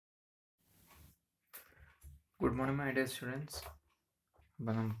Good morning, my dear students.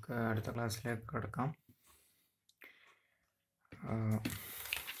 അപ്പോൾ നമുക്ക് അടുത്ത ക്ലാസ്സിലേക്ക് കിടക്കാം.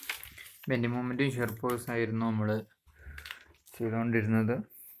 ബെൻഡി മൊമെൻറ്റും ഷിയർ ഫോഴ്സ് ആയിരുന്നു നമ്മൾ ചെയ്തുകൊണ്ടിരുന്നത്.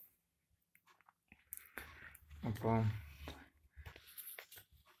 അപ്പോൾ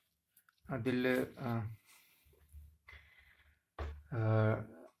അതിൽ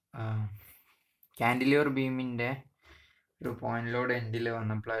കാൻഡിലിവർ ബീമിൻ്റെ ഒരു പോയിന്റ് ലോഡ് എൻഡിൽ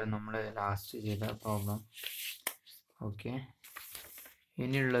വന്നപ്പോഴായിരുന്നു നമ്മൾ ലാസ്റ്റ് ചെയ്ത പ്രോബ്ലം. ഓക്കെ,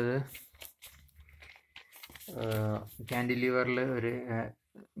 ഇനിയുള്ളത് കാൻഡിലിവറിൽ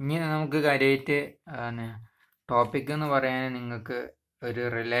ഇനി നമുക്ക് കാര്യമായിട്ട് ടോപ്പിക് എന്ന് പറയാൻ നിങ്ങൾക്ക് ഒരു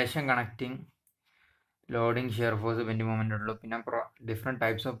relation connecting loading shear force bendy moment ഉള്ളൂ. പിന്നെ ഡിഫറെൻറ്റ്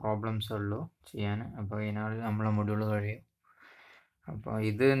ടൈപ്സ് ഓഫ് പ്രോബ്ലംസ് ഉള്ളൂ ചെയ്യാൻ. അപ്പോൾ ഇതിനാൽ നമ്മളെ മൊഡ്യൂൾ കഴിയും. അപ്പോൾ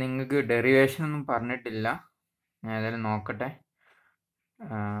ഇത് നിങ്ങൾക്ക് ഡെറിവേഷൻ ഒന്നും പറഞ്ഞിട്ടില്ല. ഞാൻ ഏതായാലും നോക്കട്ടെ.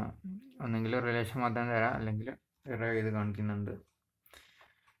 ഒന്നെങ്കിൽ റിലേഷൻ മാത്രം തരാം, അല്ലെങ്കിൽ ഡെറൈവ് ചെയ്ത് കാണിക്കുന്നുണ്ട്.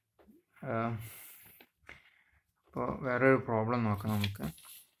 അപ്പോൾ വേറൊരു പ്രോബ്ലം നോക്കാം നമുക്ക്.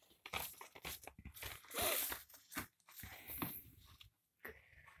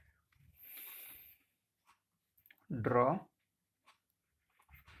 Draw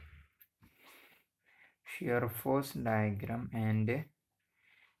shear force diagram and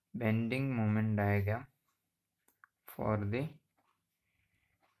bending moment diagram for the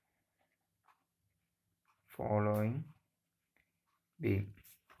following beam.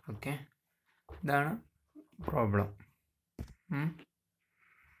 Okay, ഇതാണ് പ്രോബ്ലം.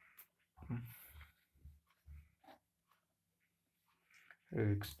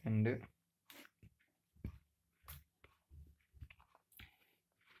 Extend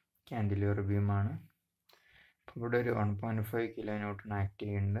cantilever ബീമാണ്. ഇവിടെ ഒരു 1.5 kN ആക്ട്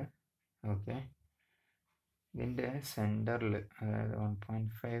ചെയ്യുന്നുണ്ട്. ഓക്കെ, ഇതിൻ്റെ സെൻറ്ററിൽ, അതായത്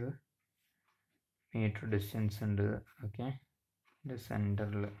 1.5 മീറ്റർ ഡിസ്റ്റൻസ് ഉണ്ട്. ഓക്കെ, ഇതിൻ്റെ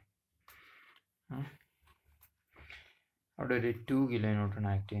സെൻറ്ററിൽ അവിടെ ഒരു 2 kN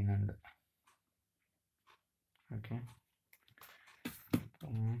ആക്ട് ചെയ്യുന്നുണ്ട്. ഓക്കെ,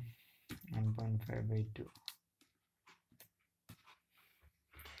 1.5/2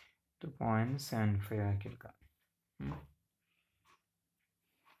 0.75 ആക്കി എടുക്കാം.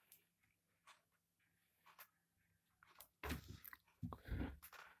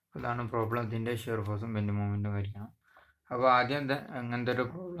 അതാണ് പ്രോബ്ലത്തിൻ്റെ ഷിയർ ഫോഴ്സും ബെൻഡി മൊമെൻറ്റും വരയ്ക്കണം. അപ്പോൾ ആദ്യം അങ്ങനത്തെ ഒരു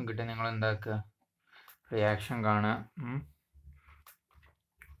പ്രോബ്ലം കിട്ടിയാൽ നിങ്ങൾ എന്താക്കുക, റിയാക്ഷൻ കാണുക.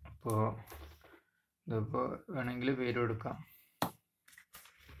 അപ്പോൾ ഇതിപ്പോൾ വേണമെങ്കിൽ പേര് കൊടുക്കാം.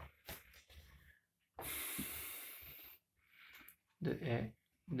 ഇത് എ,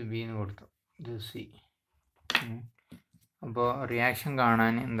 ഇത് ബി എന്ന് കൊടുത്തു, ഇത് സി. അപ്പോൾ റിയാക്ഷൻ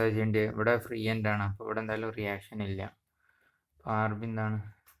കാണാൻ എന്താ ചെയ്യേണ്ടത്? ഇവിടെ ഫ്രീ എൻഡ് ആണ്, അപ്പോൾ ഇവിടെ എന്തായാലും റിയാക്ഷൻ ഇല്ല. അപ്പോൾ ആർ ബി എന്താണ്?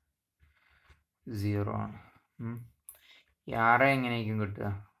 0 ആണ്. ഈ ആറ് എങ്ങനെയായിരിക്കും കിട്ടുക?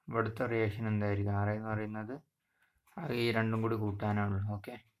 ഇവിടുത്തെ റിയാക്ഷൻ എന്തായിരിക്കും? ആറ് എന്ന് പറയുന്നത് ഈ രണ്ടും കൂടി കൂട്ടാനാണുള്ളൂ.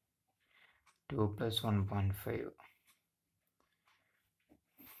 ഓക്കെ, 2 + 1.5.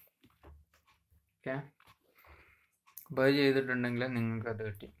 ഓക്കെ, അപ്പോൾ അത് ചെയ്തിട്ടുണ്ടെങ്കിൽ നിങ്ങൾക്കത്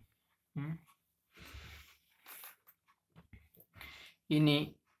കിട്ടി. ഇനി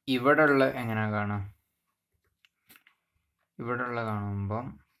ഇവിടെ ഉള്ള എങ്ങനെ കാണാം? ഇവിടെ ഉള്ള കാണുമ്പം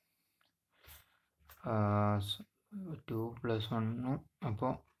 2 + 1,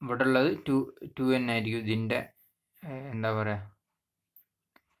 അപ്പോൾ ഇവിടെ ഉള്ളത് 2 തന്നെ ആയിരിക്കും. ഇതിൻ്റെ എന്താ പറയുക,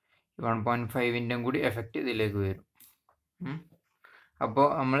 1.5ൻ്റെ കൂടി എഫക്റ്റ് ഇതിലേക്ക് വരും. അപ്പോൾ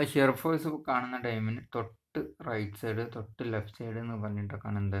നമ്മൾ ഷിയർ ഫോഴ്സ് കാണുന്ന ടൈമിന് തൊട്ട് റൈറ്റ് സൈഡ്, തൊട്ട് ലെഫ്റ്റ് സൈഡ് എന്ന്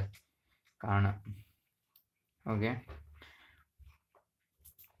പറഞ്ഞിട്ടൊക്കെയാണ് എന്ത് കാണുക. ഓക്കെ,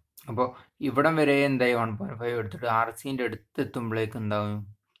 അപ്പോൾ ഇവിടം വരെ എന്തായി 1.5 എടുത്തിട്ട് ആർ സിൻ്റെ അടുത്ത് എത്തുമ്പോഴേക്ക് എന്താവും,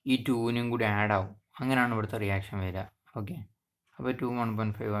 ഈ 2നും കൂടി ആഡ് ആവും. അങ്ങനെയാണ് ഇവിടുത്തെ റിയാക്ഷൻ വരിക. ഓക്കെ, അപ്പോൾ 2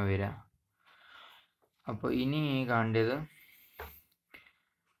 1.5 ആണ് വരിക. അപ്പോൾ ഇനി കാണേണ്ടത്,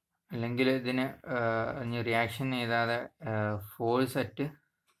 അല്ലെങ്കിൽ ഇതിന് റിയാക്ഷൻ എഴുതാതെ ഫോഴ്സ് അറ്റ്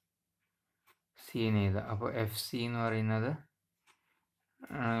സി എന്ന് എഴുതുക. അപ്പോൾ എഫ് സി എന്ന് പറയുന്നത്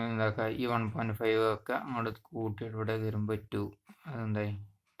എന്താക്കുക, ഈ 1.5 ഒക്കെ അങ്ങോട്ട് കൂട്ടിയിട്ട് ഇവിടെ വരുമ്പോൾ 2, അതെന്തായി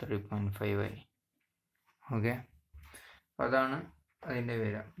 3.5 ആയി. ഓക്കെ, അപ്പോൾ അതാണ് അതിൻ്റെ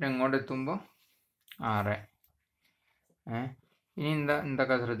വരിക. പിന്നെ ഇങ്ങോട്ട് എത്തുമ്പോൾ 6. ഇനി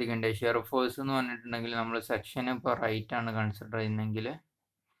എന്തൊക്കെ ശ്രദ്ധിക്കേണ്ടത്? ഷിയർ ഫോഴ്സ് എന്ന് പറഞ്ഞിട്ടുണ്ടെങ്കിൽ നമ്മൾ സെക്ഷൻ ഇപ്പോൾ റൈറ്റ് ആണ് കൺസിഡർ ചെയ്യുന്നതെങ്കിൽ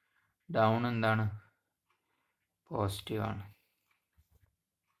ഡൗൺ എന്താണ്, പോസിറ്റീവ് ആണ്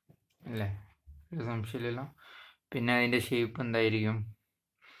അല്ലേ? ഒരു സംശയമില്ലല്ലോ. പിന്നെ അതിൻ്റെ ഷേപ്പ് എന്തായിരിക്കും?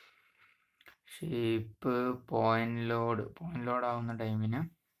 ഷേപ്പ് പോയിന്റ് ലോഡ് ആവുന്ന ടൈമിന്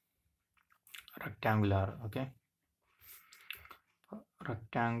റെക്റ്റാങ്കുലാർ. ഓക്കെ,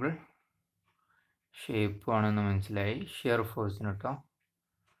 റെക്റ്റാങ്കിൾ ഷേപ്പ് ആണെന്ന് മനസ്സിലായി. ഷിയർ ഫോഴ്സിന് കേട്ടോ,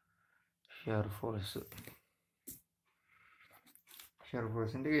 ഷിയർ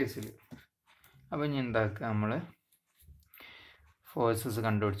ഫോഴ്സിൻ്റെ കേസിൽ. അപ്പോൾ ഇനി എന്താക്കുക, നമ്മൾ ഫോഴ്സസ്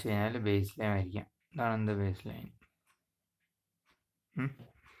കണ്ടുപിടിച്ച് കഴിഞ്ഞാൽ ബേസ് ലൈൻ വരയ്ക്കാം. ഇതാണ് എന്ത് ബേസ് ലൈൻ.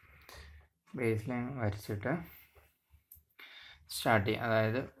 ബേസ് ലൈൻ വരച്ചിട്ട് സ്റ്റാർട്ട് ചെയ്യും.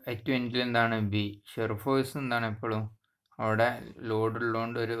 അതായത് ഏറ്റവും എൻഡിൽ എന്താണ് ബി, ഷിയർ ഫോഴ്സ് എന്താണ് എപ്പോഴും അവിടെ ലോഡ്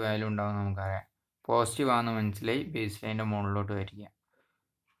ഉള്ളതുകൊണ്ട് ഒരു വാല്യൂ ഉണ്ടാവും നമുക്കറിയാം. പോസിറ്റീവ് ആണെന്ന് മനസ്സിലായി. ബേസ് ലൈൻ്റെ മുകളിലോട്ട് വരിക.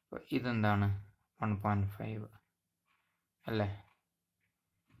 അപ്പോൾ ഇതെന്താണ് 1.5 അല്ലേ.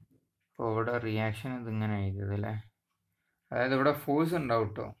 അപ്പോൾ ഇവിടെ റിയാക്ഷൻ ഇതിങ്ങനെ എഴുതിയത് അല്ലേ. അതായത് ഇവിടെ ഫോഴ്സ് ഉണ്ടാവും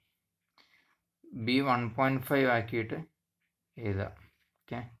കേട്ടോ, ബി 1.5 ആക്കിയിട്ട് എഴുതാം.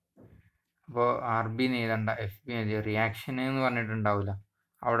 ഓക്കെ, അപ്പോൾ ആർ ബി എന്ന് എഴുതണ്ട, എഫ് ബി എഴുതി. റിയാക്ഷൻ എന്ന് പറഞ്ഞിട്ടുണ്ടാവില്ല,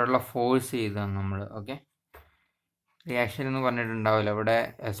 അവിടെയുള്ള ഫോഴ്സ് എഴുതാം നമ്മൾ. ഓക്കെ, റിയാക്ഷൻ എന്ന് പറഞ്ഞിട്ടുണ്ടാവില്ല. ഇവിടെ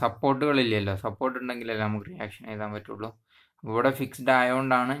സപ്പോർട്ടുകളില്ലല്ലോ, സപ്പോർട്ട് ഉണ്ടെങ്കിലല്ലേ നമുക്ക് റിയാക്ഷൻ എഴുതാൻ പറ്റുള്ളൂ. അപ്പോൾ ഇവിടെ ഫിക്സ്ഡ്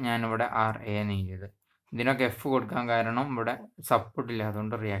ആയതുകൊണ്ടാണ് ഞാനിവിടെ ആർ എ എന്ന് എഴുതിയത്. ഇതിനൊക്കെ എഫ് കൊടുക്കാൻ കാരണം ഇവിടെ സപ്പോർട്ടില്ല,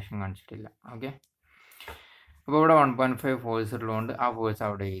 അതുകൊണ്ട് റിയാക്ഷൻ കാണിച്ചിട്ടില്ല. ഓക്കെ, അപ്പോൾ ഇവിടെ 1.5 ഫോഴ്സ് ഉള്ളതുകൊണ്ട് ആ ഫോഴ്സ്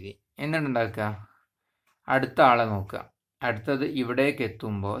അവിടെ എഴുതി. എന്നിട്ട് ഉണ്ടാക്കുക, അടുത്ത ആളെ നോക്കുക. അടുത്തത് ഇവിടേക്ക്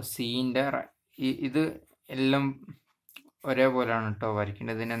എത്തുമ്പോൾ സീൻ്റെ ഇത് എല്ലാം ഒരേപോലെയാണ് കേട്ടോ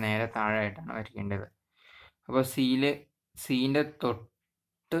വരയ്ക്കേണ്ടത്. ഇതിൻ്റെ നേരെ താഴെയായിട്ടാണ് വരയ്ക്കേണ്ടത്. അപ്പോൾ സീൻ്റെ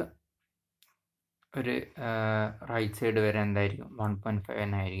തൊട്ട് ഒരു റൈറ്റ് സൈഡ് വരെ എന്തായിരിക്കും 1.5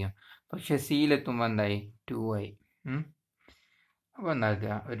 തന്നെ ആയിരിക്കും. പക്ഷേ സിയിലെത്തുമ്പോൾ എന്തായി 2 ആയി. അപ്പോൾ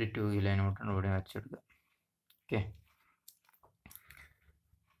എന്താക്കുക, ഒരു 2 കിലോമീറ്റർ ഇവിടെ വെച്ചെടുക്കുക. ഓക്കെ,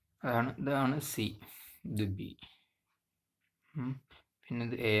 ഇതാണ് സി, ഇത് ബി, പിന്നെ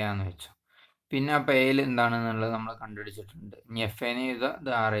ഇത് എ ആണെന്ന് വെച്ചു. പിന്നെ അപ്പോൾ എയിൽ എന്താണെന്നുള്ളത് നമ്മൾ കണ്ടുപിടിച്ചിട്ടുണ്ട്. ഇനി എഫ് എന്ന് എഴുതുക,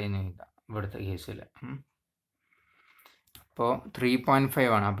 ഇത് ആർ എന്ന് എഴുതുക ഇവിടുത്തെ കേസിൽ. അപ്പോൾ 3.5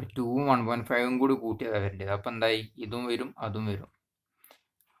 ആണ്. അപ്പോൾ 2ഉം 1.5ഉം കൂടി കൂട്ടിയതാണ് വരേണ്ടത്. അപ്പോൾ എന്തായി, ഇതും വരും അതും വരും.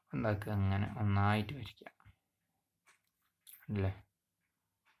 എന്താക്കുക, അങ്ങനെ ഒന്നായിട്ട് വരയ്ക്കുക അല്ലേ.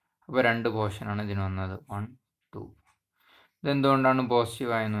 അപ്പോൾ 2 പോർഷനാണ് ഇതിന് വന്നത്, 1, 2. ഇതെന്തുകൊണ്ടാണ്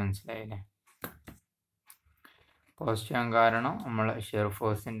പോസിറ്റീവ് ആയെന്ന് മനസ്സിലായില്ലേ. പോസിറ്റീവ് ആകാൻ കാരണം നമ്മൾ ഷിയർ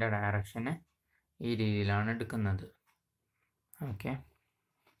ഫോഴ്സിൻ്റെ ഡയറക്ഷന് ഈ രീതിയിലാണ് എടുക്കുന്നത്. ഓക്കെ,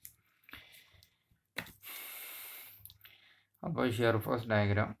 അപ്പോൾ ഷിയർ ഫോഴ്സ്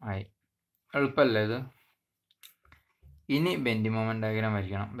ഡയഗ്രാം ആയി. എളുപ്പമല്ലേ ഇത്. ഇനി ബെൻഡിങ് മൊമെൻറ്റ് ഡയഗ്രാം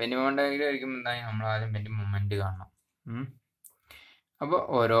വരയ്ക്കണം. ബെൻഡിങ് മൊമെൻറ്റ് ഡയഗ്രാം വരയ്ക്കുമ്പോൾ എന്തായാലും നമ്മൾ ആദ്യം ബെൻഡിങ് മൊമെൻറ്റ് കാണണം. അപ്പോൾ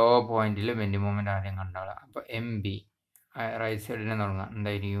ഓരോ പോയിന്റിൽ ബെൻഡിങ് മൊമെൻറ്റ് ആദ്യം കണ്ടോളാം. അപ്പോൾ എം ബി റൈറ്റ് സൈഡിനെ തുടങ്ങാം.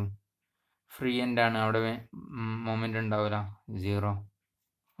 എന്തായിരിക്കും, ഫ്രീ എൻഡാണ്, അവിടെ മൊമെൻറ്റ് ഉണ്ടാവില്ല, 0.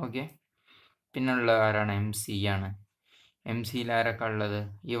 ഓക്കെ, പിന്നെ ഉള്ളത് ആരാണ്, എം സി ആണ്. എം സിയിൽ ആരൊക്കെ ഉള്ളത്,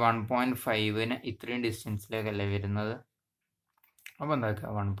 ഈ 1.5ന് ഇത്രയും ഡിസ്റ്റൻസിലേക്കല്ലേ വരുന്നത്. അപ്പോൾ എന്താക്കുക,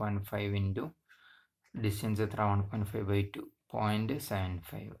 1.5 ഇൻറ്റു ഡിസ്റ്റൻസ് എത്ര, 1.5/2,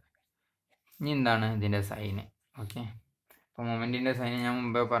 0.75. ഇനി എന്താണ് ഇതിൻ്റെ സൈന്. ഓക്കെ, അപ്പോൾ മൊമെൻറ്റിൻ്റെ സൈന് ഞാൻ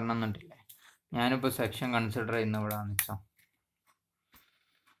മുമ്പേ പറഞ്ഞു തന്നിട്ടില്ലേ. ഞാനിപ്പോൾ സെക്ഷൻ കൺസിഡർ ചെയ്യുന്ന ഇവിടെ ആണെന്ന് വെച്ചോ,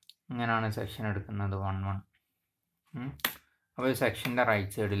 ഇങ്ങനെയാണ് സെക്ഷൻ എടുക്കുന്നത് 1, 1. അപ്പോൾ സെക്ഷൻ്റെ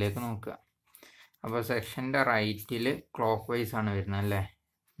റൈറ്റ് സൈഡിലേക്ക് നോക്കുക. അപ്പോൾ സെക്ഷൻ്റെ റൈറ്റിൽ ക്ലോക്ക് വൈസ് ആണ് വരുന്നത് അല്ലേ,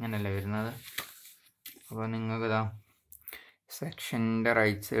 ഇങ്ങനെയല്ലേ വരുന്നത്. അപ്പോൾ നിങ്ങൾക്ക് ഇതാ സെക്ഷൻ്റെ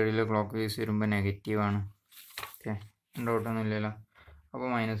റൈറ്റ് സൈഡിൽ ക്ലോക്ക് വൈസ് വരുമ്പോൾ നെഗറ്റീവാണ്. ഓക്കെ, ഡൗട്ടൊന്നും ഇല്ലല്ലോ. അപ്പോൾ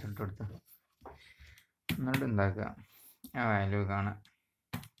മൈനസ് ഇട്ട് കൊടുത്ത് എന്നിട്ട് എന്താക്കുക, ആ വാല്യൂ കാണാം,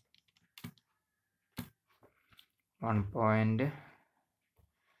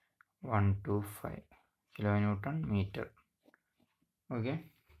 1.125 കിലോന്യൂട്ടൺ മീറ്റർ. ഓക്കെ,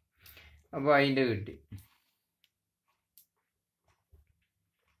 അപ്പോൾ അതിൻ്റെ കിട്ടി.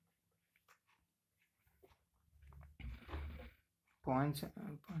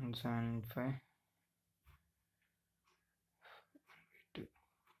 .75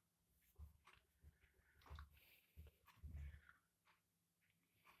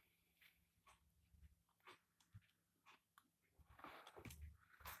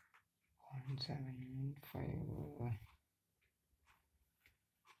 0.75.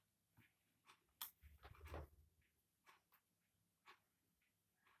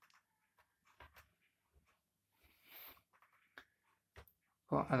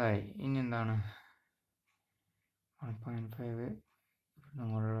 അപ്പോൾ അതായി. ഇനി എന്താണ് 1.5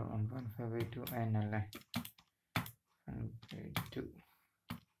 നമ്മൾ 1.5/2 അതിനല്ലേ 1.75.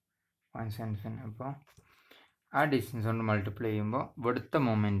 അപ്പോൾ ആ ഡിസ്റ്റൻസ് കൊണ്ട് മൾട്ടിപ്ലൈ ചെയ്യുമ്പോൾ ഇവിടുത്തെ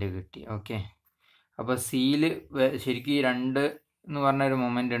മൊമെൻറ്റ് കിട്ടി. ഓക്കെ, അപ്പോൾ സിയിൽ ശരിക്കും ഈ 2 എന്ന് പറഞ്ഞൊരു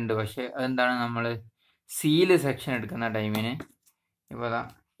മൊമെൻ്റ് ഉണ്ട്. പക്ഷേ അതെന്താണ്, നമ്മൾ സിയിൽ സെക്ഷൻ എടുക്കുന്ന ടൈമിന് ഇപ്പോൾ അതാ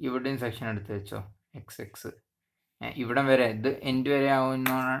ഇവിടെയും സെക്ഷൻ എടുത്ത് വെച്ചോ, XX ഇവിടം വരെ, ഇത് എൻഡ് വരെ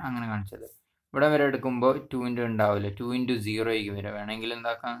ആവുമെന്നാണ് അങ്ങനെ കാണിച്ചത്. ഇവിടെ വരെ എടുക്കുമ്പോൾ 2 ഉണ്ടാവില്ല, 2 × 0 ആയിരിക്കും വരിക. വേണമെങ്കിൽ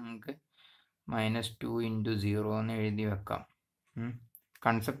എന്താക്കാം, നിങ്ങൾക്ക് -2 × 0 എന്ന് എഴുതി വെക്കാം.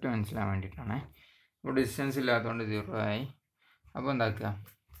 കൺസെപ്റ്റ് മനസ്സിലാൻ വേണ്ടിയിട്ടാണ്. ഇവിടെ ഡിസ്റ്റൻസ് ഇല്ലാത്തതുകൊണ്ട് 0 ആയി. അപ്പോൾ എന്താക്കുക,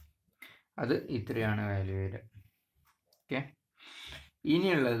 അത് ഇത്രയാണ് വാല്യൂ വരിക. ഓക്കെ,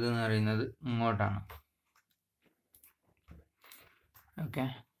 ഇനിയുള്ളത് എന്ന് പറയുന്നത് ഇങ്ങോട്ടാണ്. ഓക്കെ,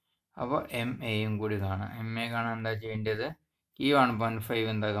 അപ്പോൾ MAയും കൂടി കാണാം. MA കാണാൻ എന്താ ചെയ്യേണ്ടത്, ഈ 1.5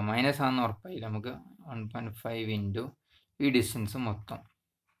 എന്താക്കുക, മൈനസ് ആണെന്ന് ഉറപ്പായില്ല, നമുക്ക് 1.5 × ഈ ഡിസ്റ്റൻസ് മൊത്തം.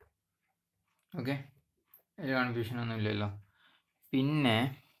 ഓക്കെ, അതിൽ കൺഫ്യൂഷനൊന്നും ഇല്ലല്ലോ. പിന്നെ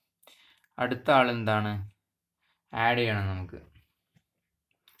അടുത്ത ആൾ എന്താണ്, ആഡ് ചെയ്യണം നമുക്ക്.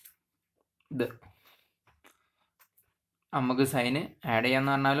 ഇത് നമുക്ക് സൈന് ആഡ്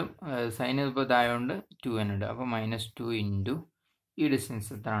ചെയ്യാന്ന് പറഞ്ഞാലും സൈന് ഇപ്പോൾ ഇതായതുകൊണ്ട് 2 തന്നെ ഉണ്ട്. അപ്പോൾ -2 × ഈ ഡിസ്റ്റൻസ്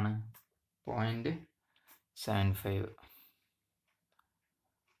എത്രയാണ്, 0.75.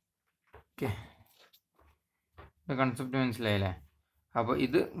 ഓക്കെ, ഇത് കൺസെപ്റ്റ് മനസ്സിലായില്ലേ. അപ്പോൾ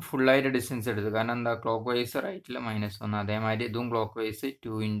ഇത് ഫുള്ളായിട്ട് ഡിസ്റ്റൻസ് എടുത്തു, കാരണം എന്താ, ക്ലോക്ക് വൈസ് റൈറ്റിൽ -1, അതേമാതിരി ഇതും ക്ലോക്ക് വൈസ്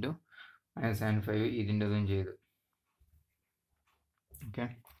 2 × -75 ഇതിൻ്റെ ഇതും ചെയ്തു. ഓക്കെ,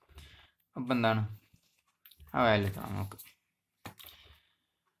 അപ്പോൾ എന്താണ് ആ വാല്യൂ നമുക്ക്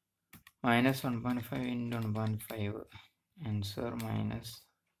 -1.5 × 1.5 ആൻസർ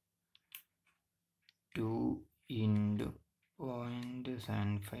 -2 ×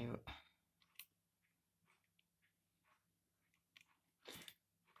 0.75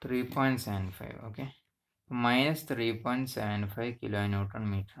 3.75. ഓക്കെ, -3.75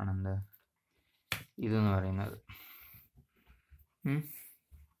 kN/m ആണ് എന്ത് ഇതെന്ന് പറയുന്നത്.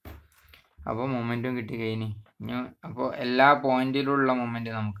 അപ്പോൾ മൊമെൻറ്റും കിട്ടി കഴിഞ്ഞ്. ഇനി അപ്പോൾ എല്ലാ പോയിന്റിലുള്ള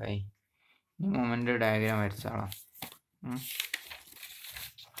മൊമെൻറ്റ് നമുക്കായി. ഇനി മൊമെൻറ്റ് ഡയഗ്രാം വരച്ചാളാം.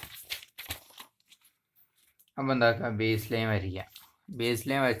 അപ്പോൾ എന്താക്കുക, ബേസ് ലൈൻ വരയ്ക്കുക. ബേസ്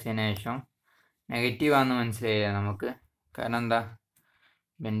ലൈൻ വരച്ചതിന് ശേഷം നെഗറ്റീവ് ആണെന്ന് മനസ്സിലായില്ല നമുക്ക്, കാരണം എന്താ,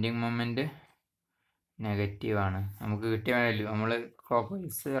 ബെൻഡിങ് മൊമെൻറ്റ് നെഗറ്റീവാണ് നമുക്ക് കിട്ടിയ വാല്യൂ. നമ്മൾ ക്ലോക്ക്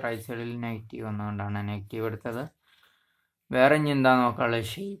വൈസ് റൈറ്റ് സൈഡിൽ നെഗറ്റീവ് വന്നുകൊണ്ടാണ് നെഗറ്റീവ് എടുത്തത്. വേറെ ഇനി എന്താ നോക്കാനുള്ളത്,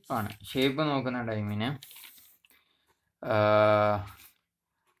 ഷേപ്പാണ്. ഷേപ്പ് നോക്കുന്ന ടൈമിന്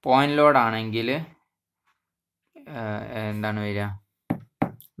പോയിന്റ് ലോഡ് ആണെങ്കിൽ എന്താണ് വരിക,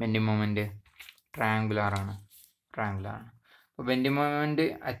 ബെൻഡിങ് മൊമെൻറ്റ് ട്രയാങ്കുലർ ആണ്. അപ്പോൾ ബെൻഡിങ് മൊമെൻറ്റ്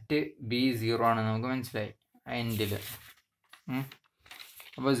അറ്റ് B0 ആണ്, നമുക്ക് മനസ്സിലായി എൻഡിൽ.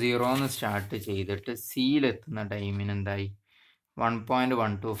 അപ്പോൾ 0 സ്റ്റാർട്ട് ചെയ്തിട്ട് സിയിലെത്തുന്ന ടൈമിന് എന്തായി,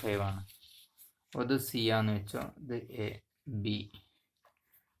 1.125 ആണ്. അപ്പോൾ ഇത് സി ആണെന്ന് വെച്ചോ, ഇത് എ, ബി.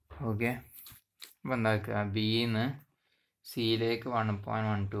 ഓക്കെ, അപ്പോൾ എന്താക്കുക, ബിന്ന് സിയിലേക്ക്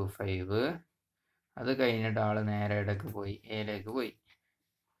 1.125, അത് കഴിഞ്ഞിട്ട് ആൾ നേരെ ഇടയ്ക്ക് പോയി എയിലേക്ക് പോയി.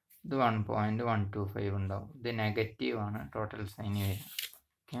 ഇത് 1.125 ഉണ്ടാവും. ഇത് നെഗറ്റീവാണ് ടോട്ടൽ സൈൻ വരിക.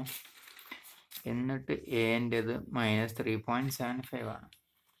 ഓക്കെ, എന്നിട്ട് എൻ്റെത് -3.75 ആണ്.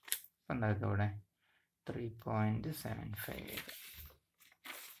 അപ്പം എന്താക്കുക, ഇവിടെ 3.75.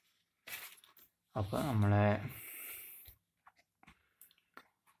 അപ്പോൾ നമ്മളെ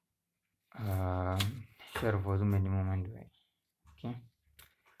ഷിയർ ഫോഴ്സും ബെൻഡിങ് മൊമെൻറ്റും ആയി. ഓക്കെ,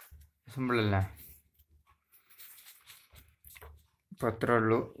 സിമ്പിളല്ലേ. അപ്പോൾ അത്രേ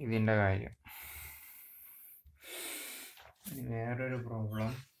ഉള്ളൂ ഇതിൻ്റെ കാര്യം. വേറൊരു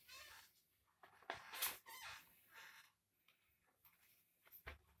പ്രോബ്ലം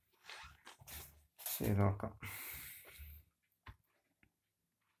ചെയ്ത് നോക്കാം.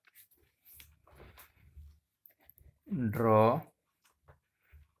 Draw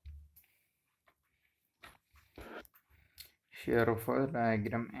shear force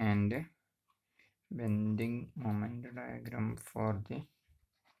diagram and bending moment diagram for the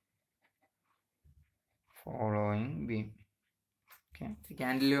following beam. Okay,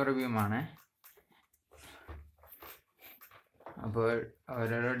 cantilever beam ആണ്. അപ്പോൾ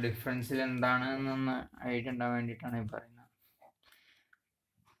ഓരോരോ ഡിഫറൻസിൽ എന്താണെന്നൊന്ന് ഐഡിയ ഉണ്ടാകാൻ വേണ്ടിയിട്ടാണ് ഈ പറയുന്നത്.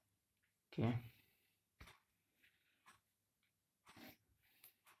 ഓക്കെ,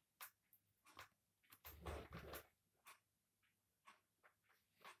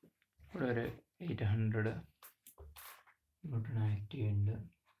 ഇവിടെ ഒരു 800 ന്യൂട്ടൺ ആക്റ്റീവ് ഉണ്ട്,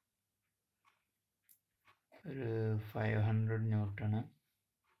 ഒരു 500 ന്യൂട്ടണ്,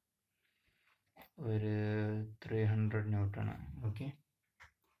 ഒരു 300 ന്യൂട്ടണ്. ഓക്കെ,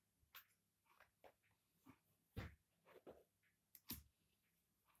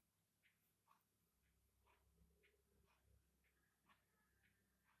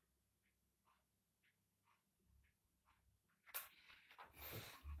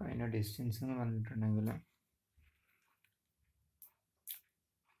 അതിൻ്റെ ഡിസ്റ്റൻസ് എന്ന് പറഞ്ഞിട്ടുണ്ടെങ്കിൽ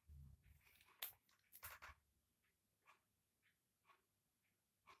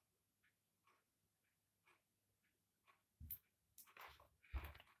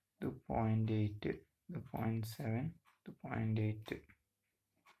 0.8, ഇത് 0.7, ഇത് 0.8.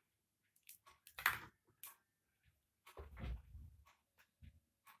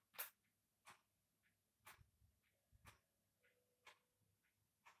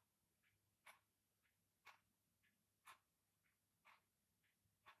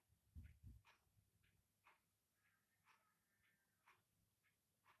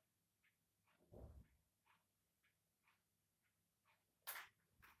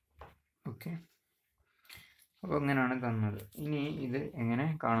 ഓക്കെ, അപ്പോൾ ഇങ്ങനെയാണ് തന്നത്. ഇനി ഇത് എങ്ങനെ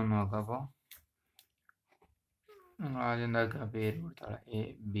കാണുന്നു നോക്കാം. അപ്പോൾ നിങ്ങൾ ആദ്യം എന്താക്കുക, പേര് കൊടുത്താളാം, എ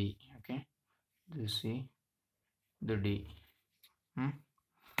ബി. ഓക്കെ, ഇത് സി, ഇത് ഡി.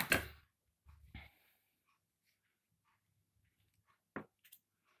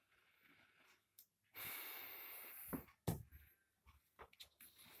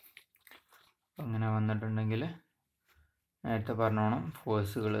 അങ്ങനെ വന്നിട്ടുണ്ടെങ്കിൽ നേരത്തെ പറഞ്ഞോണം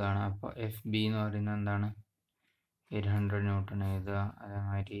ഫോഴ്സുകൾ കാണാം. അപ്പോൾ എഫ് ബി എന്ന് പറയുന്നത് എന്താണ്, 800 ന്യൂട്ടൺ എഴുതുക.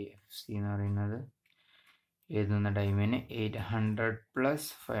 അതേമാതിരി എഫ് സി എന്ന് പറയുന്നത് എഴുതുന്ന ടൈമിന് 800 +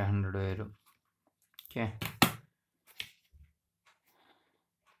 500 വരും. ഓക്കെ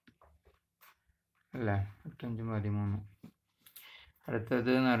അല്ലേ, 8×5 = 13.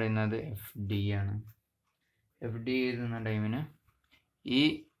 അടുത്തത് എന്ന് പറയുന്നത് എഫ് ഡി ആണ്. എഫ് ഡി എഴുതുന്ന ടൈമിന് ഈ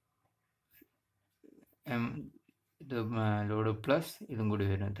ഇത് ലോഡ് പ്ലസ് ഇതും കൂടി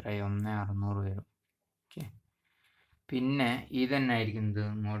വരും. എത്രയായി, 1600 വരും. ഓക്കെ, പിന്നെ ഇതന്നെ ആയിരിക്കും ഇത്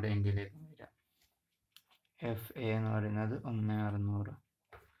മോഡ് എൻഡിലേക്ക് വരിക. എഫ് എ എന്ന് പറയുന്നത് 1600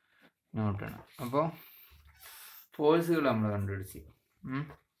 ന്യൂട്ടൺ. അപ്പോൾ ഫോഴ്സുകൾ നമ്മൾ കണ്ടുപിടിച്ച്,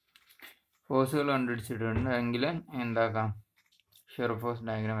 ഫോഴ്സുകൾ കണ്ടുപിടിച്ചിട്ടുണ്ടെങ്കിൽ എന്താക്കാം, ഷിയർ ഫോഴ്സ്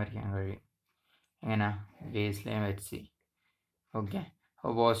ഡയഗ്രാം വരയ്ക്കാൻ കഴിയും. എങ്ങനെ, ബേസ് ലൈൻ വരച്ച്. ഓക്കെ,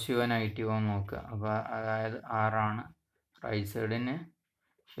 അപ്പോൾ പോസിറ്റീവോ നെഗറ്റീവോ നോക്കുക. അപ്പോൾ അതായത് ആറാണ് റൈറ്റ് സൈഡിന്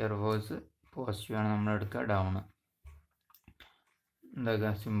ഷിയർ ഫോഴ്സ് പോസിറ്റീവാണ് നമ്മൾ എടുക്കുക, ഡൗൺ.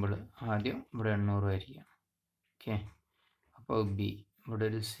 എന്താക്കുക, സിമ്പിൾ. ആദ്യം ഇവിടെ 800 വരിക. ഓക്കെ, അപ്പോൾ ബി, ഇവിടെ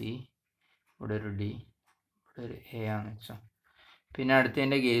ഒരു സി, ഇവിടെ ഒരു ഡി, ഇവിടെ ഒരു എ ആണെന്ന് വെച്ചോ. പിന്നെ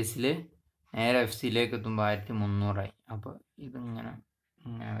അടുത്തതിൻ്റെ കേസിൽ നേരെ എഫ് സിയിലേക്ക് എത്തുമ്പോൾ 1300ആയി. അപ്പോൾ ഇതിങ്ങനെ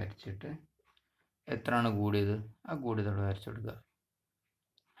ഇങ്ങനെ വരച്ചിട്ട് എത്രയാണ് കൂടിയത്, ആ കൂടിയതോടെ വരച്ചു കൊടുക്കുക,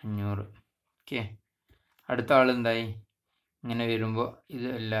 500. ഓക്കെ, അടുത്ത ആൾ എന്തായി, ഇങ്ങനെ വരുമ്പോൾ ഇത്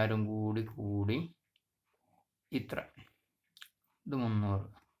എല്ലാവരും കൂടി ഇത്ര, ഇത് 300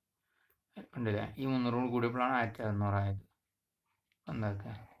 കണ്ടില്ലേ. ഈ 300 കൂടിയപ്പോഴാണ് 1600 ആയത്.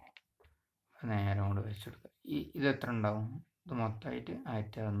 എന്താക്കുക, നേരം കൊണ്ട് വെച്ചെടുക്കുക. ഇത് എത്ര ഉണ്ടാവും, ഇത് മൊത്തമായിട്ട്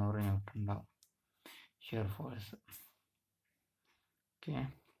 1600 ന്യൂട്ടൺ ഉണ്ടാവും ഷിയർ ഫോഴ്സ്. ഓക്കെ,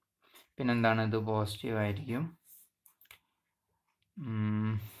 പിന്നെന്താണ്, ഇത് പോസിറ്റീവ് ആയിരിക്കും.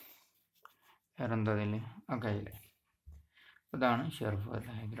 വേറെ എന്താ അതിൽ, ഓക്കെ ഇല്ലേ. ഇതാണ് ഷിയർ ഫോഴ്സ്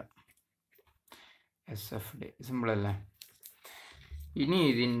ഡയഗ്രാം, SFD. സിമ്പിളല്ലേ. ഇനി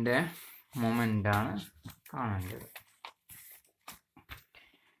ഇതിൻ്റെ മൊമെൻ്റാണ് കാണേണ്ടത്.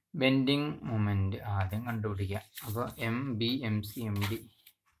 ബെൻഡിങ് മൊമെൻ്റ് ആദ്യം കണ്ടുപിടിക്കുക. അപ്പോൾ M B, M C, M D.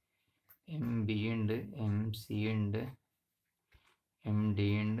 M B ഉണ്ട്, എം സി ഉണ്ട്, എം ഡി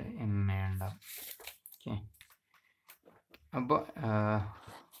ഉണ്ട്, എം എ ഉണ്ടാവും. ഓക്കെ, അപ്പോൾ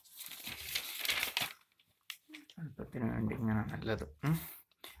എളുപ്പത്തിന് വേണ്ടി ഇങ്ങനെ നല്ലത്.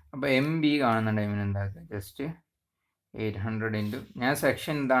 അപ്പോൾ എം ബി കാണുന്ന ടൈമിന് എന്താക്കുക, ജസ്റ്റ് 800 ഇൻറ്റു, ഞാൻ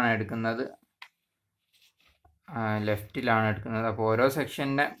സെക്ഷൻ എന്താണ് എടുക്കുന്നത്, ലെഫ്റ്റിലാണ് എടുക്കുന്നത്. അപ്പോൾ ഓരോ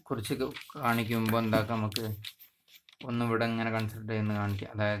സെക്ഷനെ കുറിച്ച് കാണിക്കുമ്പോൾ എന്താക്കാം, നമുക്ക് ഒന്ന് ഇവിടെ ഇങ്ങനെ കൺസിഡർ ചെയ്യുന്ന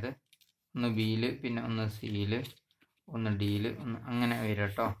കാണിക്കാം. അതായത് ഒന്ന് ബിയിൽ, പിന്നെ ഒന്ന് സിയിൽ, ഒന്ന് ഡിയിൽ, ഒന്ന് അങ്ങനെ വരും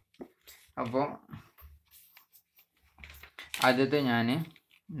കേട്ടോ. അപ്പോൾ ആദ്യത്തെ ഞാൻ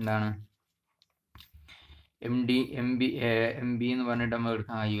എന്താണ്, എം ബി എന്ന് പറഞ്ഞിട്ട് നമ്മൾ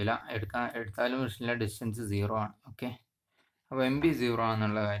എടുക്കാൻ കഴിയില്ല. എടുത്താലും പ്രശ്നമില്ല, ഡിസ്റ്റൻസ് 0 ആണ്. ഓക്കെ, അപ്പോൾ എം ബി 0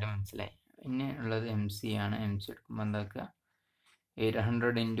 ആണെന്നുള്ള കാര്യം മനസ്സിലായി. പിന്നെ ഉള്ളത് എം സി ആണ്. എം സി എടുക്കുമ്പോൾ എന്താക്കുക,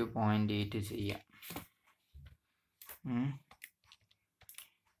 800 ഇൻറ്റു 0.8 ചെയ്യാം,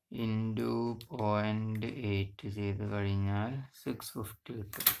 ഇൻറ്റു 0.8 ചെയ്ത് കഴിഞ്ഞാൽ 650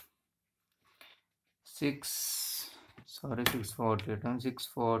 കിട്ടും. 640 കിട്ടും.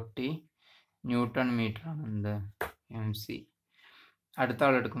 640 ന്യൂട്ടൺ മീറ്റർ ആണ് എന്ത്, എം സി. അടുത്ത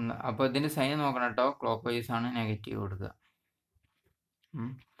ആൾ എടുക്കുന്നത്. അപ്പോൾ ഇതിൻ്റെ സൈൻ നോക്കണം കേട്ടോ, ക്ലോക്ക് വൈസ് ആണ്, നെഗറ്റീവ് കൊടുക്കുക.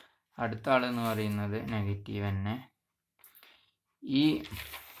 അടുത്ത ആൾ എന്ന് പറയുന്നത് നെഗറ്റീവ് തന്നെ. ഈ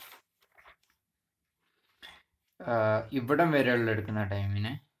ഇവിടം വരെയുള്ള എടുക്കുന്ന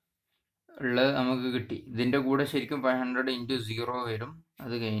ടൈമിന് ഉള്ളത് നമുക്ക് കിട്ടി. ഇതിൻ്റെ കൂടെ ശരിക്കും 500 ഇൻറ്റു 0 വരും.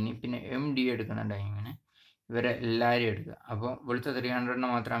 അത് കഴിഞ്ഞ് പിന്നെ എം ഡി എടുക്കുന്ന ടൈമിന് ഇവരെ എല്ലാവരും എടുക്കുക. അപ്പോൾ ഇവിടുത്തെ 300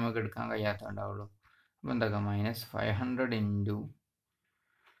 മാത്രമേ നമുക്ക് എടുക്കാൻ കഴിയാത്ത ഉണ്ടാവുള്ളൂ. അപ്പോൾ എന്താക്കാം, -500 ഇൻറ്റു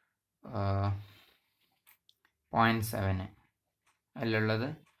 0.7 അതിലുള്ളത്.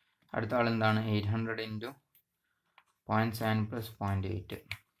 അടുത്ത ആൾ എന്താണ് 800 into 0.7 plus 0.8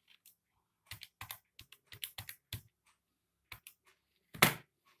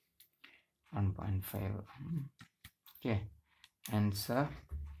 1.5. Okay, answer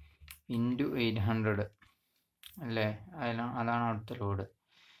into 800 അല്ലേ, അതാണ് അടുത്ത load.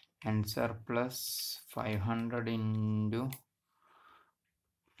 Answer plus 500 into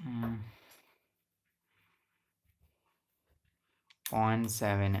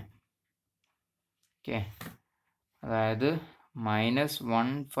 0.7. Okay, അതായത്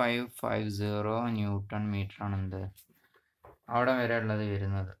 -1550 ന്യൂട്ടൺ മീറ്റർ ആണ് എന്ത് അവിടെ വരെ ഉള്ളത്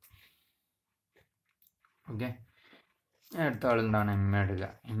വരുന്നത്. ഓക്കെ, അടുത്ത ആൾ എന്താണ് എം എ എടുക്കുക.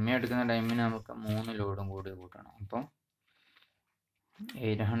 എം എ എടുക്കുന്ന ടൈമിന് നമുക്ക് 3 ലോഡും കൂടി കൂട്ടണം. അപ്പം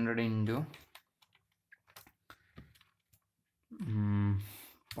 800 ഇൻറ്റു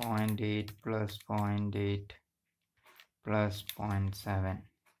 0.8 പ്ലസ് 0.8 പ്ലസ് 0.7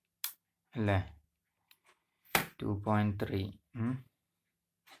 അല്ലേ, 2.3.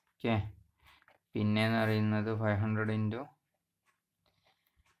 ഓക്കെ, പിന്നെന്ന് പറയുന്നത് 500 into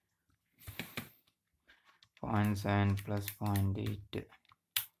 0.7 plus 0.8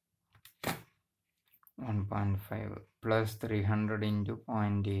 1.5 plus 300 into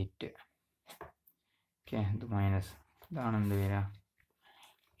 0.8. Okay, ഇത് മൈനസ്, ഇതാണ് എന്ത് വരിക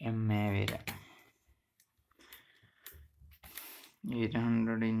എം എ വരിക.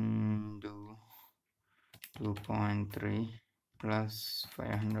 800 into 2.3 plus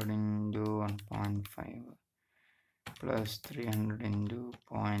 500 into 1.5 plus 300 into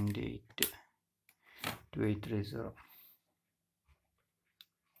 0.8 2830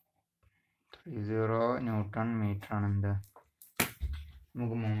 newton metre ആണ് എന്ത്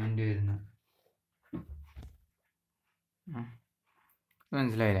നമുക്ക് മൊമെന്റ് വരുന്നത്.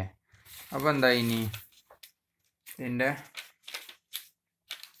 മനസ്സിലായില്ലേ? അപ്പോൾ എന്താ ഇനി ഇതിൻ്റെ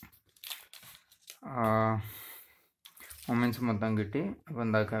മൊമെൻറ്റ്സ് മൊത്തം കിട്ടി. അപ്പോൾ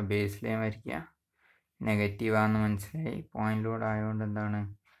എന്താക്കുക, ബേസ് ലൈൻ വരയ്ക്കുക. നെഗറ്റീവാണെന്ന് മനസ്സിലായി. പോയിന്റ് ലോഡ് ആയതുകൊണ്ട് എന്താണ്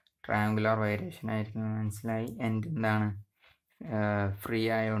ട്രയാങ്കുലർ വൈബ്രേഷൻ ആയിരിക്കും മനസ്സിലായി. എൻഡ് എന്താണ് ഫ്രീ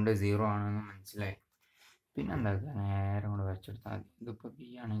ആയതുകൊണ്ട് 0 ആണെന്ന് മനസ്സിലായി. പിന്നെ എന്താക്കുക, നേരെ കൂടെ വരച്ചെടുത്താൽ മതി. ഇതിപ്പോൾ ബി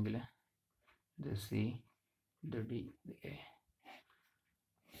ആണെങ്കിൽ ഇത് സി, ഇത് ഡി, ഇത് എ,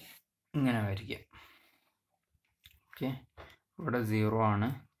 ഇങ്ങനെ വരയ്ക്കുക. ഓക്കെ, ഇവിടെ 0 ആണ്.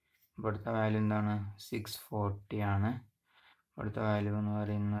 ഇവിടുത്തെ വാല്യൂ എന്താണ് 640 ആണ്. ഇവിടുത്തെ വാല്യൂ എന്ന്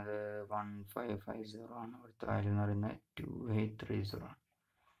പറയുന്നത് 1550 ആണ്. ഇവിടുത്തെ വാല്യൂ എന്ന് പറയുന്നത് 2830 ആണ്.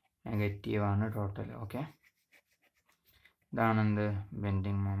 നെഗറ്റീവ് ആണ് total. Okay, ഇതാണെന്ത്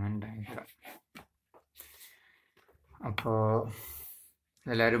bending moment diagram. അപ്പോൾ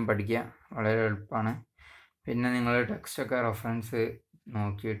എല്ലാവരും പഠിക്കുക, വളരെ എളുപ്പമാണ്. പിന്നെ നിങ്ങൾ ടെക്സ്റ്റൊക്കെ റെഫറൻസ്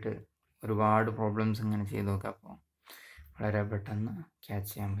നോക്കിയിട്ട് ഒരുപാട് പ്രോബ്ലംസ് ഇങ്ങനെ ചെയ്ത് നോക്കുക. അപ്പോൾ വളരെ പെട്ടെന്ന്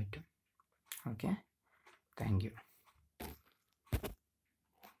ക്യാച്ച് ചെയ്യാൻ പറ്റും. Okay, thank you.